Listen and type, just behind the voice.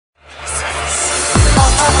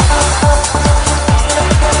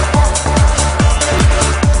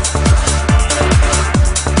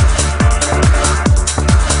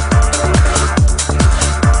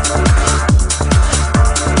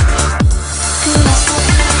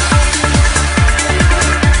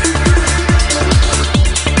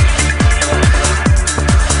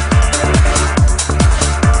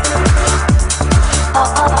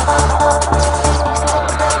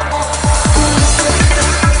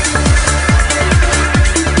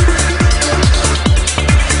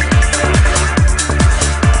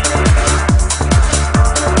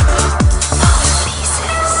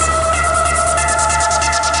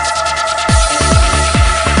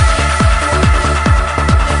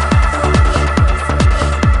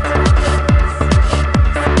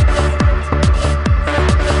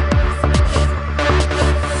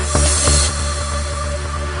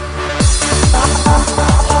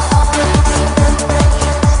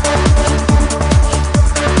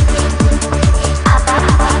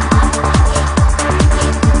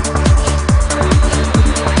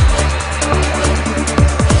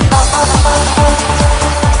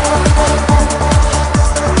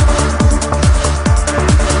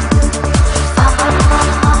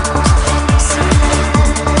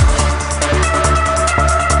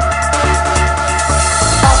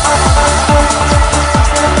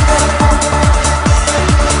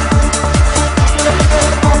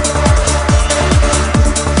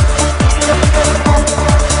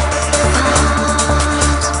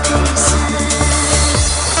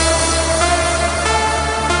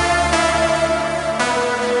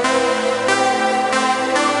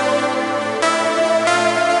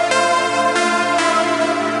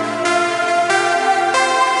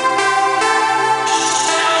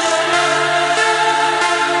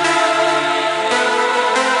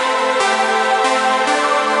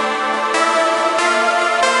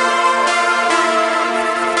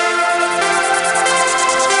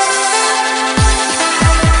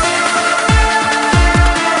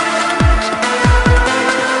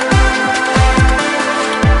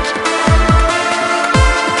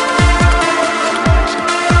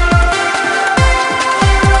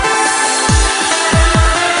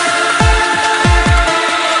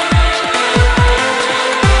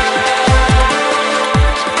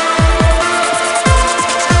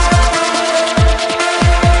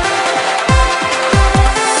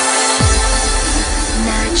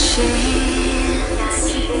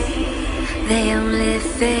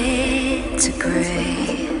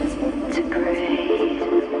gray, to gray,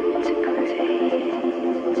 to gray,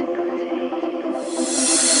 to gray.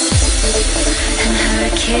 And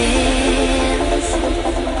hurricanes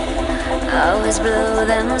always blow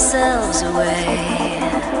themselves away,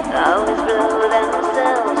 always blow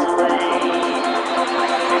themselves away.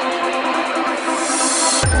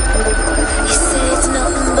 You say it's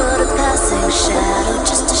nothing but a passing shadow,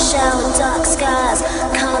 just a shower, dark skies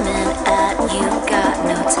coming at you. Got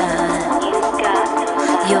no time.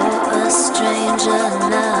 You're a stranger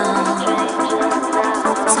now.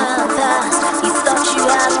 Time passed. You thought you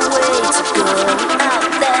had a way to go out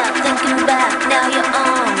there, thinking back. Now you're on